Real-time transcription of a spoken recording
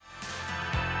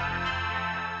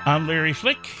I'm Larry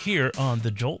Flick here on the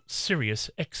Jolt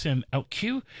Sirius XM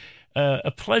OutQ.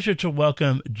 A pleasure to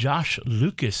welcome Josh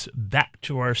Lucas back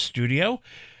to our studio.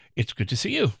 It's good to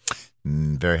see you.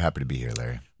 Very happy to be here,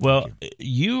 Larry. Well,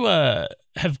 you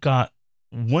have got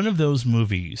one of those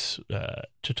movies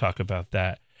to talk about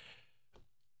that.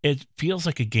 It feels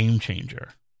like a game changer.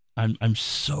 I'm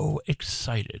so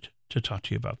excited to talk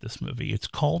to you about this movie. It's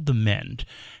called The Mend,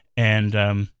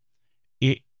 and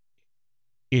it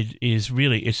is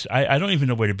really I don't even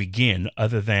know where to begin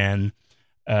other than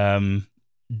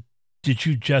did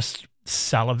you just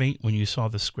salivate when you saw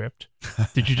the script?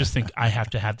 Did you just think, I have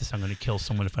to have this, I'm going to kill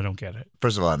someone if I don't get it?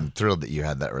 First of all, I'm thrilled that you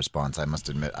had that response. I must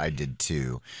admit I did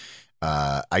too.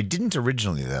 I didn't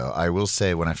originally, though. I will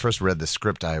say when I first read the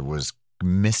script, I was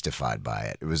mystified by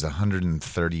it. It was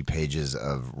 130 pages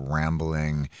of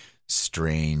rambling,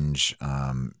 strange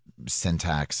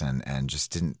syntax and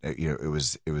just didn't, it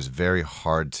was very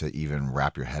hard to even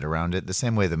wrap your head around it. The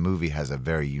same way the movie has a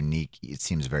very unique, it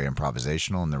seems very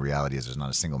improvisational, and the reality is there's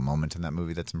not a single moment in that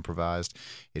movie that's improvised.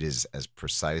 It is as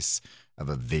precise of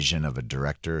a vision of a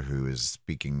director who is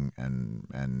speaking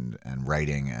and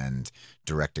writing and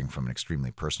directing from an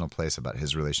extremely personal place about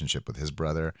his relationship with his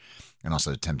brother, and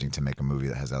also attempting to make a movie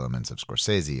that has elements of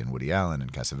Scorsese and Woody Allen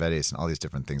and Cassavetes and all these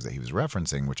different things that he was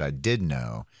referencing, which I did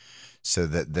know. So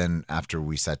that then after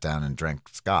we sat down and drank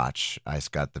scotch, I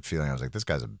got the feeling, I was like, this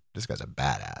guy's a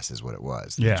badass is what it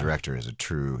was. The director is a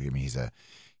true, I mean, he's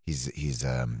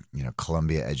a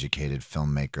Columbia educated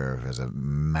filmmaker who has a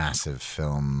massive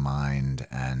film mind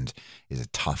and is a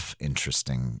tough,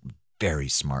 interesting, very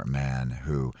smart man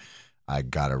who I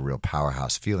got a real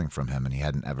powerhouse feeling from him, and he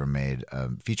hadn't ever made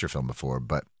a feature film before.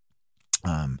 But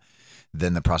then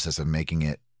the process of making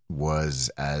it was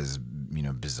as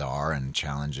bizarre and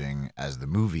challenging as the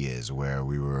movie is, where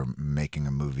we were making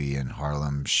a movie in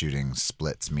Harlem, shooting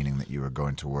splits, meaning that you were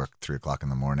going to work 3:00 in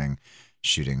the morning,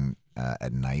 shooting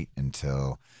at night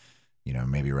until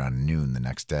maybe around noon the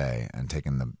next day, and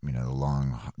taking the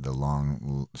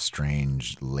long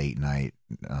strange late night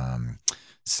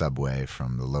subway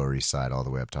from the Lower East Side all the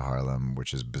way up to Harlem,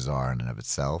 which is bizarre in and of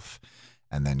itself.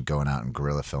 And then going out and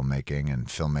guerrilla filmmaking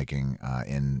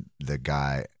in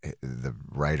the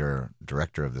writer,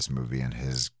 director of this movie, and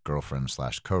his girlfriend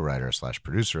 / co-writer /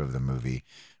 producer of the movie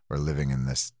were living in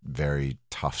this very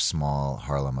tough, small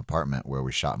Harlem apartment where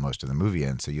we shot most of the movie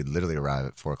in. So you'd literally arrive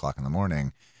at 4:00 in the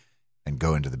morning and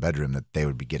go into the bedroom that they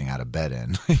would be getting out of bed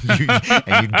in.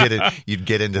 You'd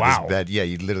get into this bed. Yeah,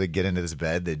 you'd literally get into this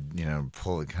bed. They'd,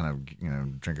 pull,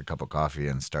 drink a cup of coffee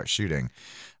and start shooting.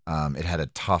 It had a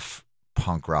tough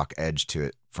punk rock edge to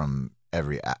it from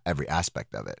every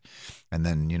aspect of it, and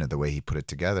then the way he put it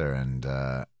together, and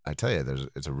I tell you,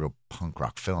 it's a real punk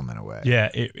rock film in a way. Yeah,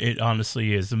 it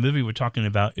honestly is. The movie we're talking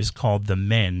about is called The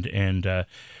Mend, and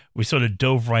we sort of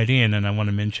dove right in, and I want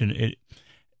to mention it.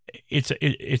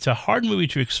 It's a hard movie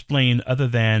to explain, other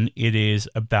than it is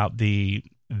about the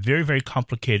very, very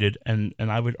complicated and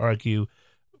I would argue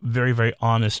very, very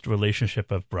honest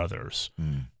relationship of brothers.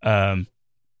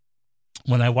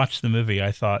 When I watched the movie,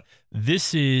 I thought,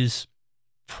 this is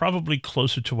probably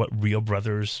closer to what real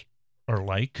brothers are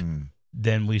like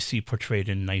than we see portrayed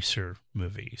in nicer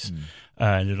movies.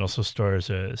 And it also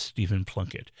stars Stephen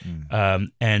Plunkett.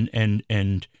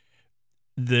 And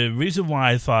the reason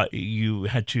why I thought you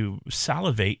had to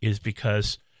salivate is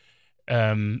because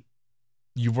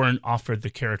you weren't offered the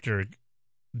character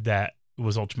that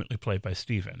was ultimately played by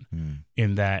Stephen,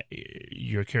 in that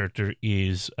your character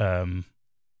is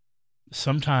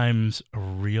sometimes a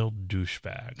real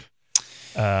douchebag,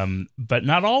 but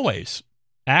not always.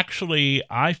 Actually,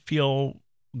 I feel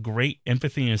great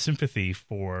empathy and sympathy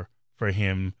for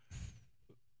him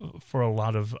for a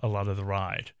lot of the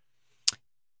ride.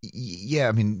 Yeah,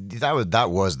 I mean, that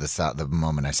was the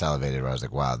moment I salivated, where I was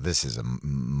like, wow, this is a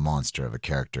monster of a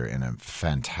character in a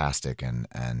fantastic and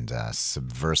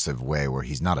subversive way, where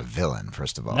he's not a villain,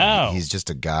 first of all. No. He's just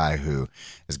a guy who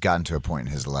has gotten to a point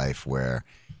in his life where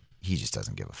he just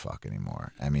doesn't give a fuck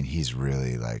anymore. I mean, he's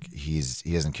really he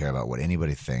doesn't care about what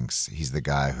anybody thinks. He's the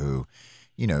guy who,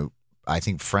 I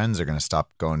think friends are going to stop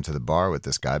going to the bar with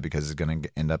this guy because he's going to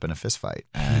end up in a fist fight.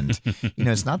 And,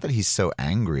 it's not that he's so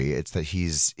angry. It's that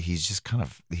he's just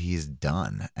he's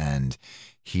done. And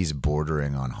he's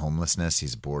bordering on homelessness.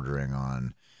 He's bordering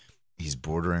on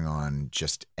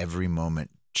just every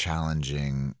moment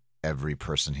challenging every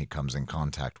person he comes in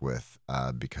contact with,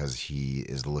 because he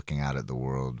is looking out at the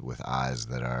world with eyes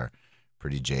that are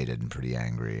pretty jaded and pretty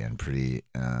angry and pretty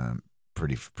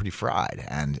fried.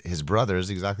 And his brother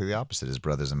is exactly the opposite. His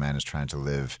brother's a man who's trying to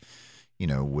live,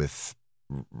 with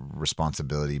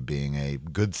responsibility being a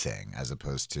good thing, as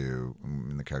opposed to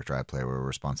in the character I play, where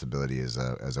responsibility is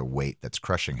a weight that's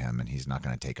crushing him, and he's not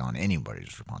going to take on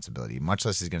anybody's responsibility, much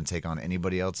less he's going to take on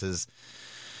anybody else's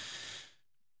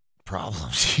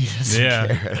problems. He doesn't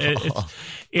care at all.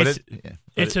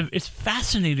 It's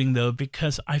fascinating though,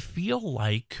 because I feel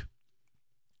like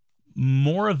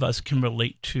more of us can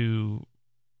relate to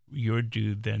your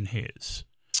dude than his.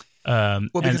 Well,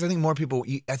 because I think more people.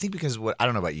 I think because I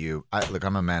don't know about you. Look,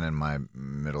 I'm a man in my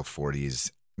middle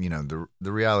 40s. You know,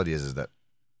 the reality is that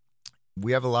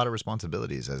we have a lot of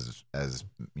responsibilities as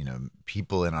you know,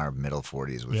 people in our middle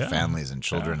 40s with families and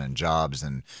children and jobs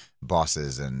and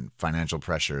bosses and financial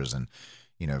pressures and,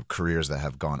 you know, careers that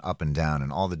have gone up and down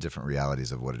and all the different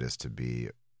realities of what it is to be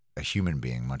a human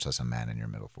being, much less a man in your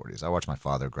middle 40s. I watched my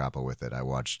father grapple with it. I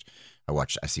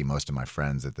see most of my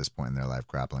friends at this point in their life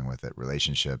grappling with it,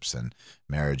 relationships and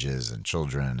marriages and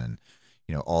children and,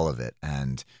 you know, all of it.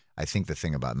 And I think the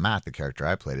thing about Matt, the character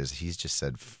I played, is he's just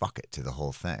said fuck it to the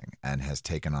whole thing and has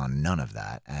taken on none of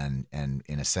that, and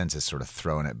in a sense is sort of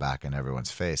throwing it back in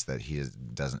everyone's face that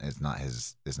it's not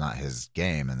his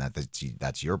game, and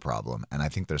that's your problem. And I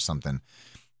think there's something,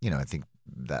 you know, I think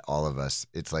that all of us,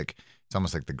 it's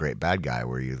almost like the great bad guy,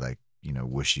 where you, like, you know,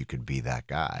 wish you could be that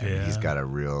guy. I mean, he's got a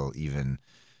real, even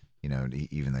though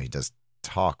he does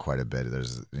talk quite a bit,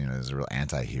 there's a real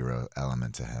anti-hero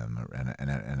element to him,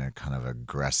 and a kind of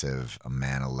aggressive, a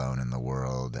man alone in the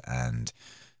world. And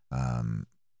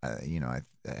you know, I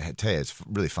tell you, it's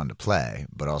really fun to play,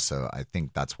 but also I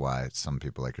think that's why some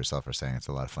people like yourself are saying it's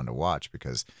a lot of fun to watch,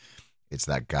 because it's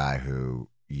that guy who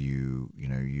you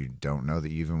don't know that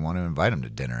you even want to invite him to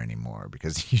dinner anymore,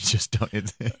 because you just don't.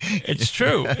 It's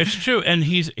true. It's true. And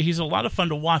he's a lot of fun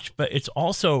to watch, but he's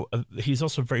also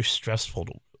very stressful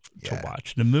to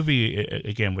watch. The movie,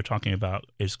 again, we're talking about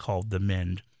is called The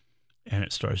Mend, and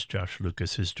it stars Josh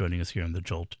Lucas, who's joining us here on the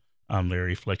Jolt on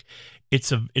Larry Flick.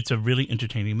 It's a really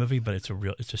entertaining movie, but it's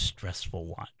a stressful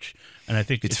watch. And I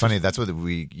think it's funny. That's what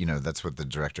that's what the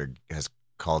director has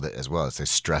called it as well. It's a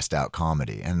stressed out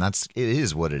comedy, and it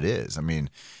is what it is. I mean,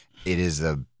 it is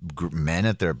a men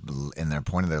in their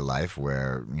point of their life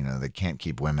where, you know, they can't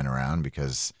keep women around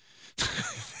because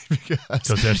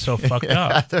they're so fucked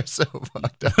up. They're so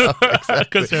fucked up. Exactly.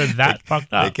 Because they're that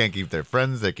fucked up. They can't keep their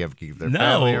friends. They can't keep their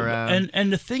family around.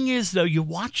 And the thing is, though, you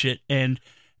watch it, and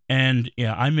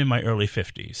yeah, I'm in my early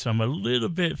 50s, so I'm a little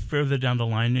bit further down the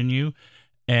line than you,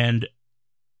 and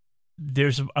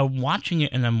I'm watching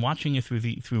it, and I'm watching it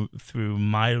through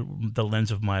the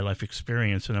lens of my life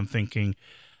experience, and I'm thinking,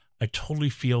 I totally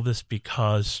feel this,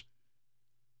 because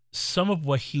some of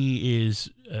what he is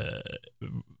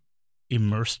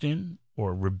immersed in,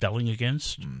 or rebelling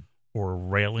against, or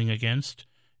railing against,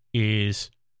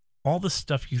 is all the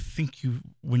stuff you think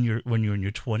when you're in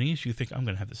your 20s, you think, I'm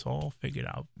going to have this all figured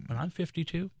out. When I'm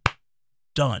 52,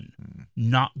 done.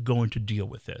 Not going to deal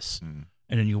with this.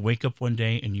 And then you wake up one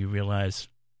day and you realize,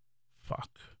 fuck.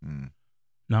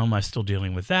 Now am I still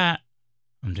dealing with that?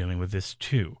 I'm dealing with this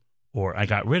too. Or I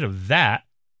got rid of that,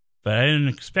 but I didn't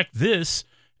expect this.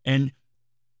 And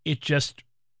it just,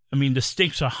 I mean, the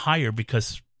stakes are higher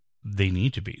because they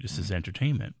need to be. This is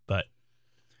entertainment. But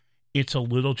it's a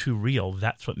little too real.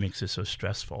 That's what makes it so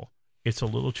stressful. It's a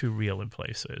little too real in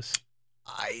places.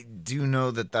 I do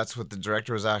know that that's what the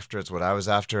director was after. It's what I was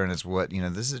after, and it's what, you know,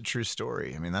 this is a true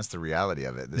story. I mean, that's the reality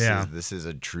of it. This is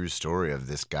a true story of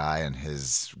this guy and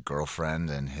his girlfriend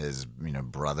and his, you know,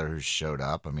 brother who showed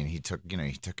up. I mean, he took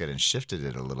it and shifted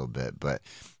it a little bit, but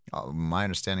my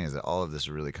understanding is that all of this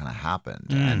really kind of happened,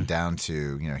 and down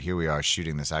to, you know, here we are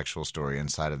shooting this actual story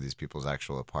inside of these people's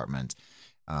actual apartment,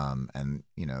 and,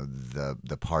 you know,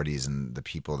 the parties and the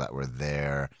people that were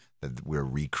there that we're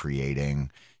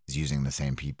recreating. Using the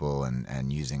same people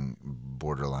and using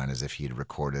Borderline as if he'd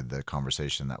recorded the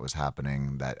conversation that was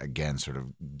happening, that again sort of,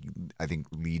 I think,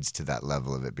 leads to that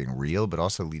level of it being real, but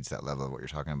also leads to that level of what you're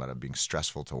talking about, of being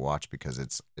stressful to watch, because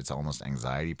it's almost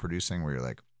anxiety producing, where you're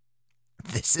like,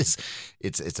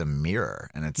 it's a mirror,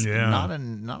 and it's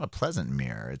not a pleasant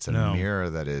mirror. It's a mirror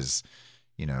that is,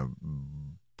 you know,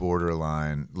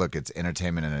 borderline. Look, it's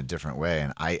entertainment in a different way,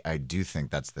 and I do think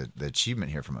that's the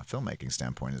achievement here from a filmmaking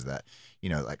standpoint, is that, you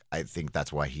know, like, I think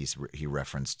that's why he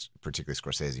referenced particularly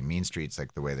Scorsese Mean Streets,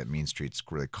 like the way that Mean Streets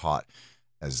really caught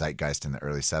a zeitgeist in the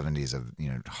early 70s of, you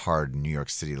know, hard New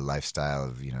York City lifestyle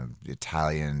of, you know,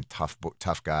 Italian tough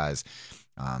guys,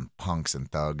 punks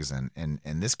and thugs, and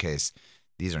in this case,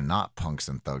 these are not punks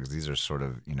and thugs. These are sort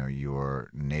of, your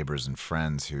neighbors and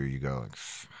friends who you go, like,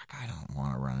 fuck, I don't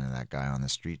want to run into that guy on the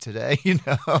street today,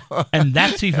 And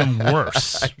that's even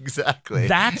worse. Exactly.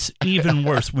 That's even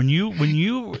worse. When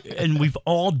you, and we've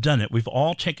all done it. We've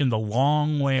all taken the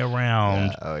long way around.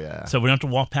 Yeah. Oh, yeah. So we don't have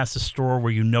to walk past the store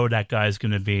where that guy's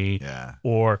going to be. Yeah.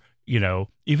 Or,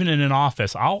 even in an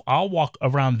office, I'll walk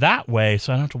around that way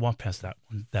so I don't have to walk past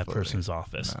that person's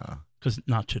office. No. Because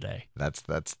not today. That's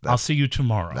I'll see you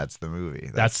tomorrow. That's the movie.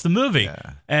 That's the movie.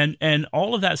 Yeah. And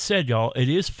all of that said, y'all, it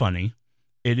is funny.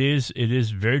 It is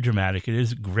very dramatic. It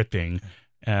is gripping.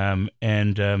 And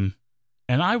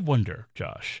I wonder,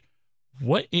 Josh,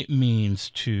 what it means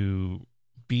to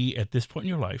be at this point in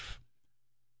your life,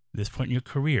 this point in your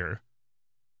career,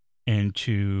 and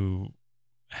to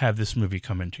have this movie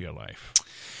come into your life.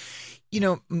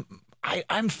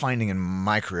 I'm finding in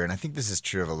my career, and I think this is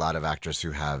true of a lot of actors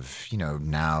who have,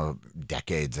 now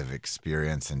decades of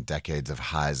experience and decades of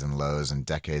highs and lows and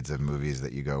decades of movies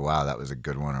that you go, wow, that was a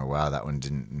good one, or wow, that one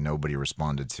nobody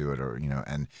responded to it, or,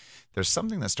 and there's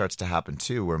something that starts to happen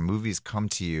too, where movies come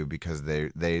to you because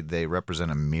they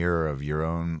represent a mirror of your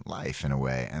own life in a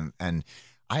way. And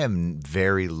I have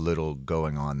very little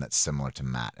going on that's similar to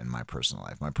Matt in my personal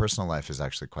life. My personal life is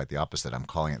actually quite the opposite. I'm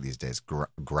calling it these days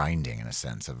grinding, in a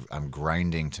sense of I'm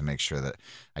grinding to make sure that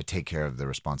I take care of the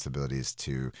responsibilities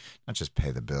to not just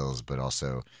pay the bills, but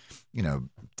also,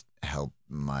 help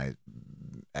my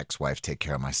ex-wife take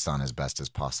care of my son as best as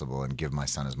possible and give my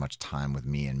son as much time with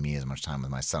me and me as much time with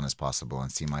my son as possible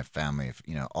and see my family,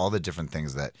 all the different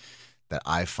things that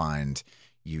I find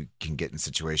you can get in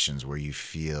situations where you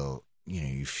feel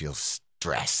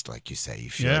stressed, like you say. You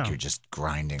feel like you're just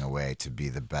grinding away to be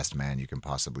the best man you can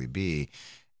possibly be.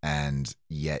 And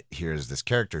yet here's this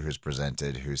character who's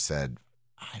presented who said,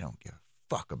 I don't give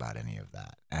a fuck about any of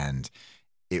that. And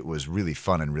it was really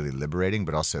fun and really liberating,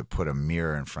 but also put a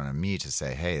mirror in front of me to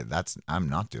say, hey, I'm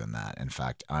not doing that. In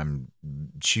fact, I'm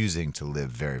choosing to live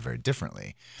very, very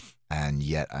differently. And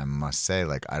yet I must say,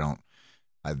 like,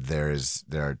 there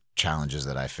are challenges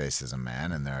that I face as a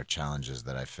man, and there are challenges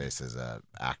that I face as a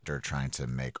actor trying to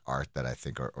make art that I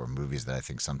think or movies that I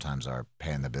think sometimes are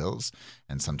paying the bills,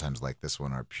 and sometimes, like this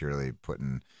one, are purely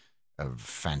putting a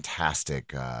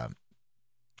fantastic,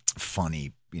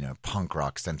 funny, punk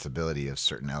rock sensibility of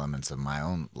certain elements of my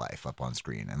own life up on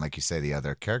screen. And like you say, the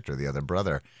other character, the other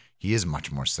brother, he is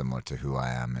much more similar to who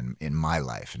I am in my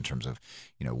life in terms of,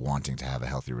 wanting to have a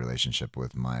healthy relationship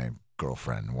with my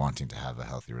girlfriend, wanting to have a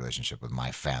healthy relationship with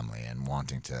my family, and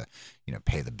wanting to,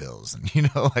 pay the bills, and,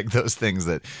 like those things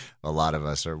that a lot of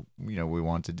us are, we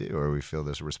want to do, or we feel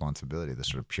this responsibility, this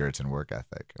sort of Puritan work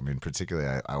ethic. I mean,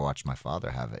 particularly I watched my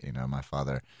father have it. My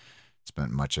father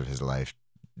spent much of his life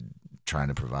trying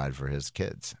to provide for his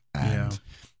kids, and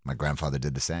my grandfather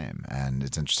did the same. And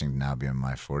it's interesting to now be in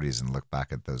my 40s and look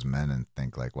back at those men and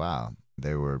think like, wow,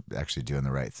 they were actually doing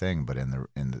the right thing, but at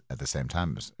the same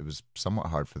time, it was somewhat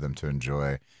hard for them to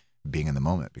enjoy being in the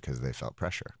moment because they felt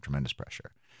pressure, tremendous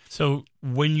pressure. So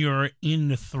when you're in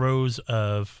the throes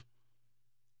of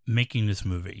making this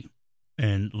movie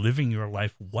and living your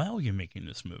life while you're making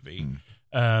this movie,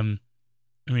 I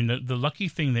mean, the lucky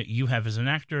thing that you have as an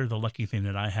actor, the lucky thing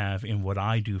that I have in what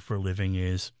I do for a living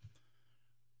is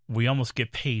we almost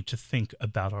get paid to think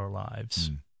about our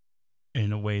lives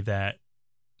in a way that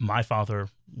my father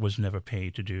was never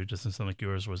paid to do. Doesn't sound like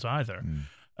yours was either,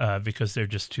 because they're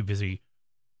just too busy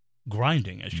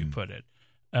grinding, as you put it.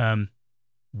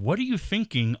 What are you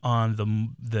thinking on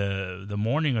the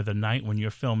morning or the night when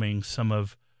you're filming some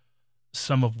of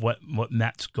what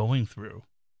Matt's going through?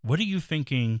 What are you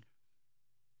thinking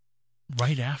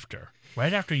right after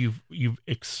you've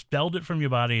expelled it from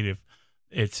your body, and if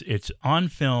it's on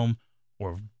film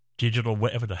or digital,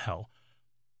 whatever the hell?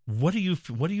 What are you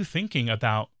thinking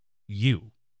about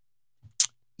you?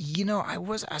 I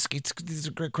was asking, these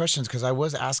are great questions, because I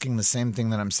was asking the same thing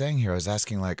that I'm saying here. I was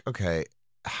asking, like, okay,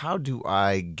 how do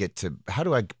I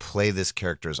play this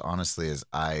character as honestly as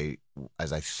I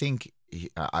think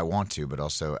I want to, but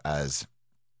also as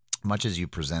much as you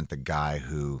present the guy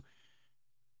who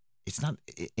it's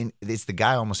the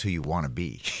guy almost who you want to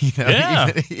be,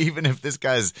 even if this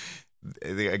guy's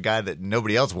a guy that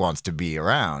nobody else wants to be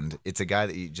around. It's a guy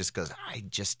that you just goes,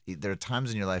 there are times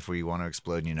in your life where you want to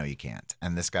explode and you can't.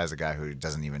 And this guy's a guy who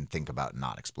doesn't even think about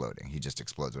not exploding. He just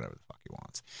explodes whatever the fuck he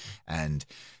wants. And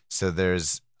so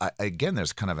there's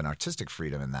kind of an artistic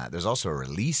freedom in that. There's also a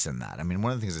release in that. I mean,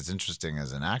 one of the things that's interesting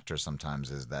as an actor sometimes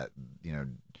is that,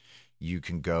 you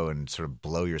can go and sort of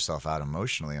blow yourself out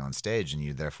emotionally on stage, and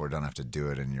you therefore don't have to do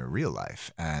it in your real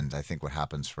life. And I think what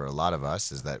happens for a lot of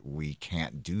us is that we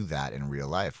can't do that in real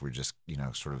life. We're just,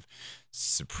 sort of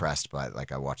suppressed by,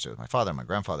 like, I watched it with my father, my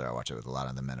grandfather. I watch it with a lot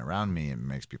of the men around me. It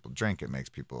makes people drink. It makes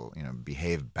people,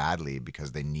 behave badly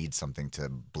because they need something to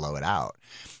blow it out.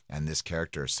 And this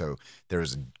character, so there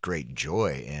is a great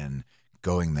joy in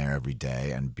going there every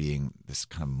day and being this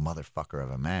kind of motherfucker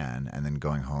of a man, and then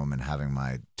going home and having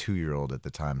my 2-year-old at the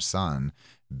time son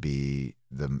be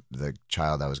the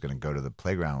child I was going to go to the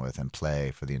playground with and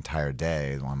play for the entire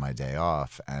day on my day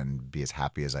off, and be as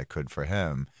happy as I could for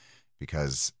him,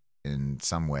 because in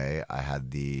some way I had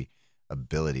the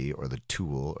ability or the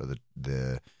tool or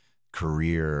the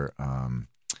career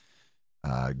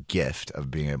gift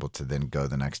of being able to then go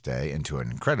the next day into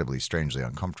an incredibly strangely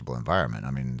uncomfortable environment.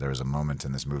 I mean, there was a moment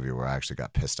in this movie where I actually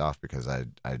got pissed off because I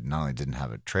not only didn't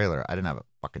have a trailer, I didn't have a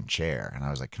fucking chair. And I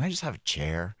was like, can I just have a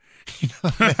chair?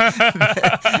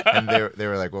 And they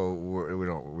were like, well, we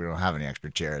don't have any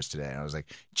extra chairs today. And I was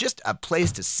like, just a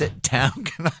place to sit down.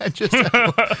 Can I just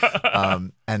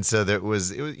have and so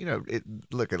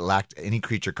it lacked any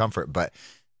creature comfort, but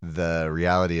the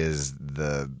reality is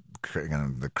the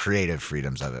creative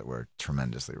freedoms of it were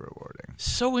tremendously rewarding.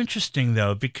 So interesting,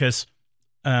 though, because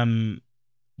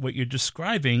what you're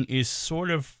describing is sort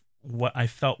of what I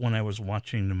felt when I was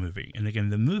watching the movie. And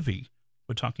again, the movie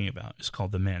we're talking about is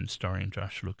called The Men, starring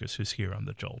Josh Lucas, who's here on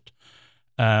The Jolt.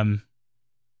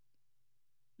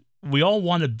 We all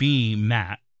want to be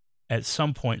Matt at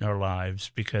some point in our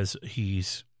lives because he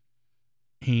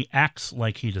acts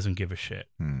like he doesn't give a shit.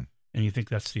 And you think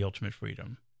that's the ultimate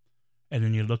freedom. And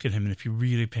then you look at him, and if you're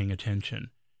really paying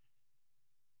attention,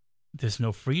 there's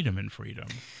no freedom in freedom.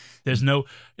 There's no,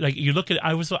 like, you look at,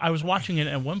 I was watching it,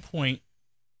 and at one point,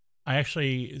 I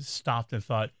actually stopped and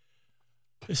thought,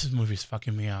 this movie's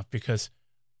fucking me up, because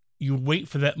you wait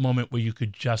for that moment where you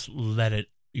could just let it,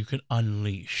 you could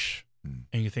unleash.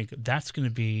 And you think, that's going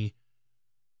to be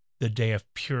the day of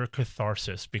pure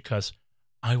catharsis, because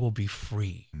I will be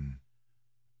free.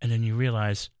 And then you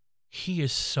realize, he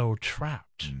is so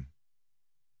trapped.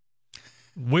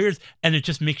 And it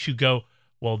just makes you go,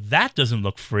 well, that doesn't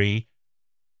look free.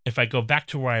 If I go back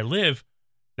to where I live,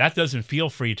 that doesn't feel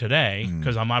free today,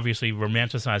 because I'm obviously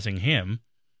romanticizing him.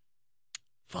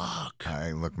 Fuck.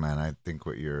 Look, man, I think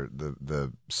what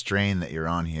the strain that you're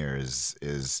on here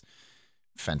is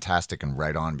fantastic and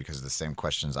right on, because of the same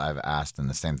questions I've asked and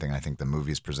the same thing I think the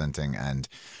movie's presenting. And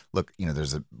look,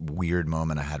 there's a weird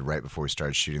moment I had right before we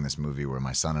started shooting this movie where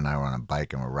my son and I were on a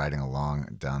bike and we're riding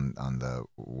along down on the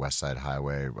West Side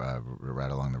Highway,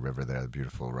 right along the river there, the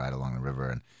beautiful ride along the river.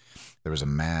 And there was a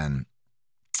man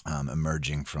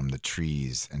emerging from the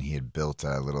trees, and he had built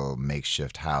a little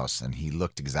makeshift house, and he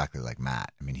looked exactly like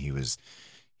Matt. I mean, he was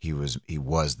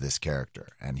this character,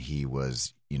 and he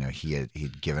was,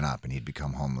 he'd given up and he'd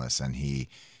become homeless, and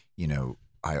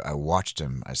I watched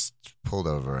him. I pulled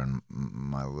over, and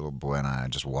my little boy and I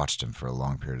just watched him for a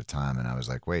long period of time, and I was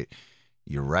like, wait,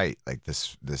 you're right. Like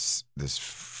this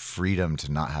freedom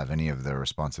to not have any of the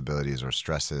responsibilities or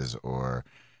stresses or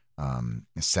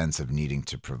a sense of needing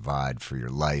to provide for your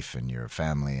life and your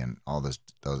family and all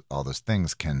those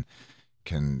things can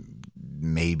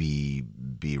maybe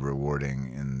be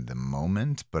rewarding in the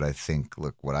moment. But I think,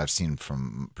 look, what I've seen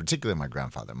from particularly my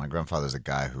grandfather's a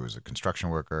guy who was a construction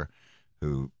worker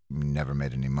who never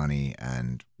made any money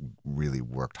and really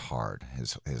worked hard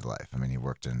his life. I mean, he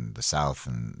worked in the South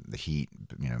and the heat,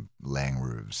 laying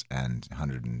roofs and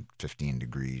 115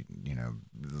 degree,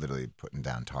 literally putting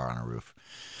down tar on a roof.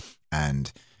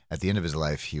 And at the end of his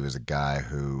life, he was a guy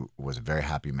who was a very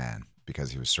happy man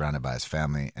because he was surrounded by his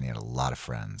family and he had a lot of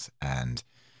friends. And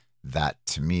that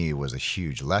to me was a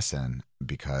huge lesson,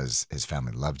 because his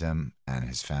family loved him, and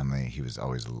he was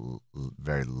always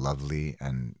very lovely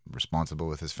and responsible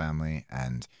with his family,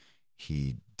 and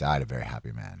he died a very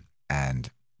happy man. And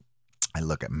I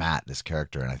look at Matt, this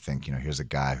character, and I think, here's a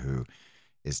guy who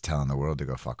is telling the world to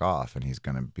go fuck off, and he's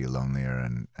going to be lonelier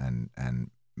and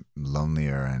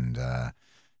lonelier and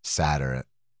sadder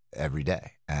every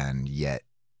day. And yet,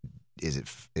 is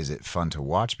it fun to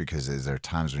watch? Because is there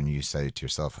times when you say to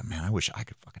yourself, man, I wish I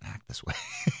could fucking act this way.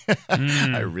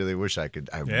 I really wish I could.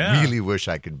 Really wish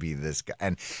I could be this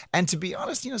guy. And to be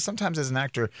honest, sometimes as an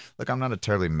actor, look, I'm not a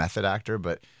terribly method actor,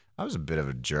 but I was a bit of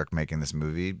a jerk making this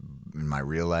movie. In my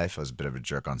real life, I was a bit of a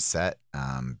jerk on set,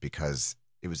 because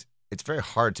it's very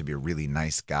hard to be a really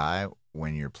nice guy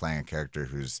when you're playing a character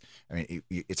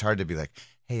it's hard to be like,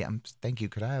 hey, thank you.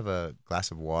 Could I have a glass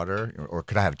of water, or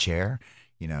could I have a chair?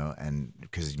 you know, and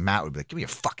because Matt would be like, give me a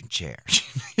fucking chair,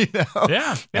 you know?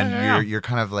 Yeah. And you're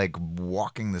kind of like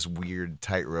walking this weird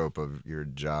tightrope of your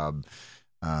job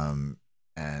and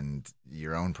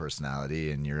your own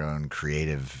personality and your own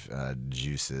creative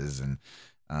juices. And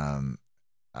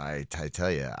I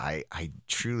tell you, I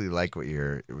truly like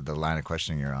the line of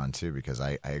questioning you're on too, because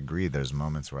I agree. There's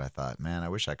moments where I thought, man, I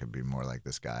wish I could be more like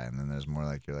this guy, and then there's more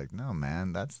like you're like, no,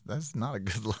 man, that's not a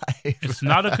good life. It's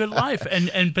not a good life,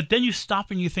 but then you stop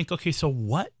and you think, okay, so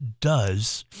what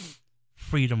does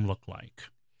freedom look like?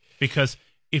 Because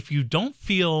if you don't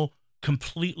feel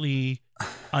completely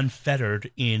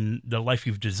unfettered in the life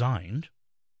you've designed,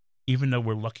 even though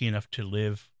we're lucky enough to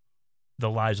live the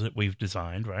lives that we've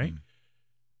designed, right?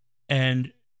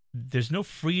 And there's no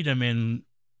freedom in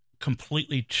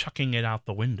completely chucking it out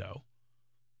the window,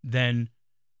 then,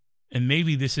 and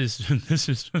maybe this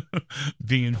is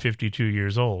being 52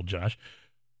 years old, Josh,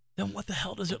 then what the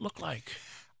hell does it look like?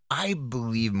 I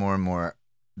believe more and more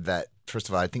that, first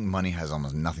of all, I think money has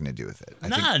almost nothing to do with it.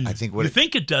 None. I think you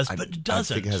think it does, but it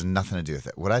doesn't. I think it has nothing to do with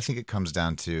it. What I think it comes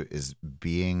down to is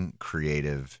being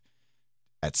creative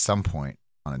at some point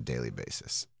on a daily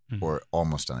basis, or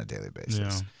almost on a daily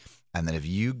basis. Yeah. And that if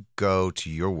you go to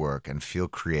your work and feel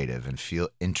creative and feel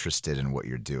interested in what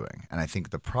you're doing, and I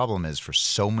think the problem is for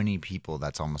so many people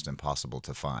that's almost impossible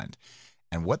to find.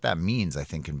 And what that means, I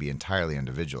think, can be entirely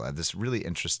individual. I have this really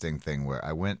interesting thing where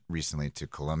I went recently to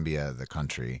Colombia, the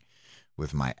country,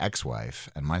 with my ex-wife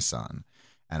and my son,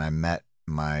 and I met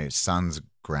my son's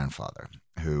grandfather,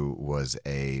 who was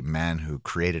a man who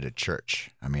created a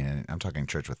church. I mean, I'm talking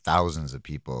church with thousands of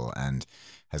people, and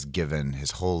has given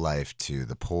his whole life to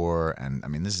the poor. And I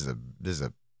mean, this is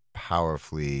a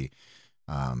powerfully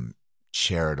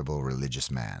charitable religious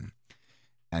man.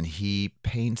 And he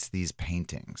paints these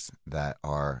paintings that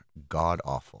are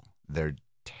god-awful. They're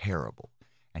terrible.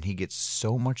 And he gets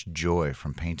so much joy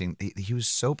from painting. He was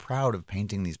so proud of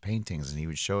painting these paintings, and he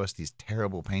would show us these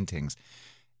terrible paintings.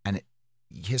 And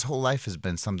his whole life has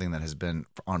been something that has been,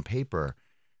 on paper,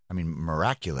 I mean,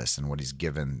 miraculous in what he's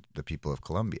given the people of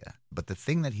Colombia. But the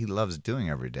thing that he loves doing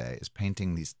every day is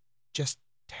painting these just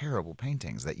terrible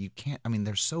paintings that you can't, I mean,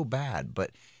 they're so bad,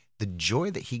 but the joy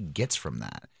that he gets from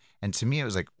that. And to me, it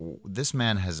was like, this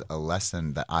man has a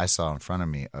lesson that I saw in front of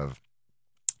me of,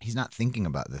 he's not thinking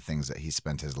about the things that he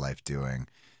spent his life doing,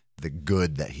 the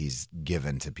good that he's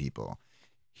given to people.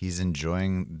 He's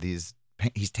enjoying these,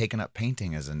 he's taken up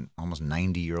painting as an almost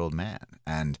 90-year-old man.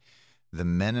 And the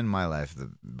men in my life,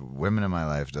 the women in my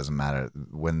life, doesn't matter,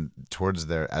 when towards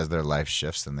as their life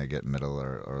shifts and they get middle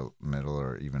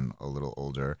or even a little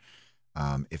older,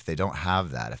 if they don't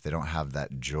have that, if they don't have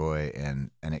that joy, and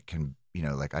it can, you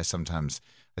know, like I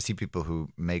see people who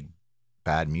make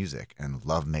bad music and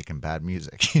love making bad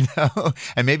music, you know,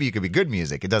 and maybe you could be good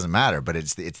music, it doesn't matter, but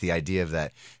it's the idea of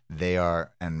that they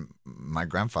are. And my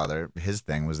grandfather, his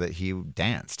thing was that he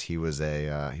danced. He was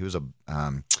a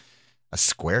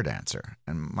square dancer,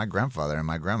 and my grandfather and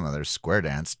my grandmother square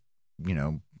danced, you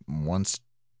know, once,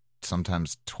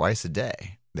 sometimes twice a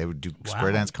day. They would do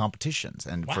square dance competitions,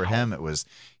 and for him it was,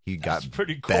 he got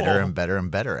pretty cool. better and better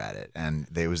and better at it, and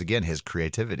it was, again, his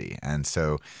creativity. And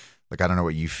so, like, I don't know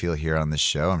what you feel here on this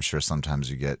show. I'm sure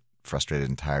sometimes you get frustrated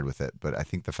and tired with it, but I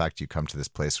think the fact you come to this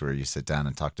place where you sit down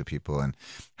and talk to people and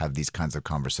have these kinds of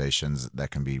conversations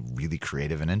that can be really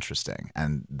creative and interesting.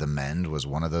 And The Mend was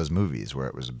one of those movies where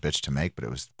it was a bitch to make, but it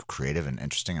was creative and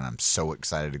interesting, and I'm so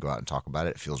excited to go out and talk about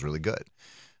it. It feels really good.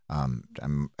 A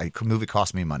movie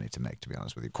cost me money to make, to be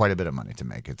honest with you, quite a bit of money to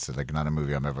make. It's like not a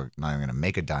movie I'm ever not even going to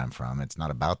make a dime from. It's not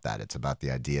about that. It's about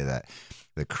the idea that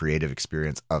the creative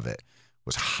experience of it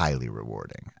was highly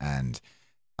rewarding. And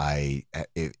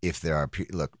if there are,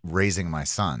 look, raising my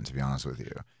son, to be honest with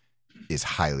you, is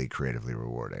highly creatively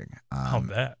rewarding. I'll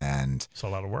bet. And it's a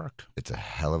lot of work. It's a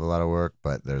hell of a lot of work,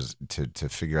 but there's to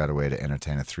figure out a way to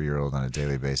entertain a 3-year-old on a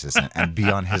daily basis and be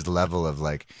on his level of,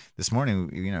 like, this morning,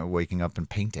 you know, waking up and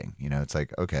painting, you know, it's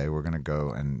like, okay, we're going to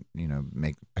go and, you know,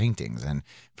 make paintings. And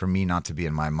for me not to be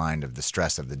in my mind of the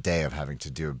stress of the day of having to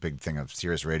do a big thing of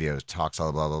Sirius Radio talks,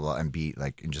 blah, blah, blah, blah, and be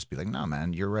like, and just be like, no,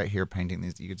 man, you're right here painting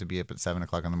these. You get to be up at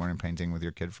 7:00 in the morning painting with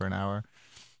your kid for an hour.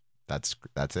 That's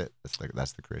it.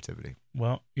 That's the creativity.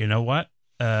 Well, you know what?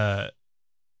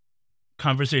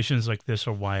 Conversations like this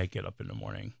are why I get up in the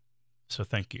morning. So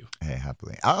thank you. Hey,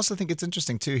 happily. I also think it's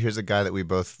interesting too. Here's a guy that we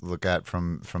both look at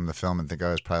from the film and think,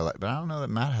 oh, it's probably like, but I don't know that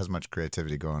Matt has much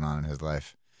creativity going on in his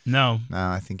life. No,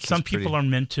 I think some people are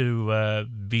meant to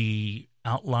be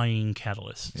outlying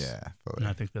catalysts. Yeah, fully. And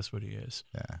I think that's what he is.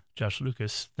 Yeah. Josh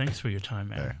Lucas, thanks for your time,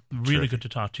 man. There. Really Terrific. good to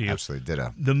talk to you. Absolutely,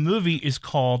 ditto. The movie is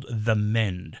called The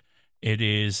Mend. It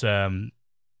is on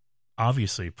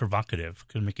obviously provocative,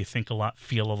 can make you think a lot,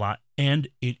 feel a lot, and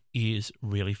it is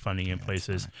really funny in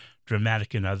places,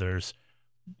 dramatic in others.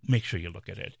 Make sure you look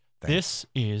at it. Thanks. This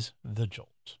is The Jolt.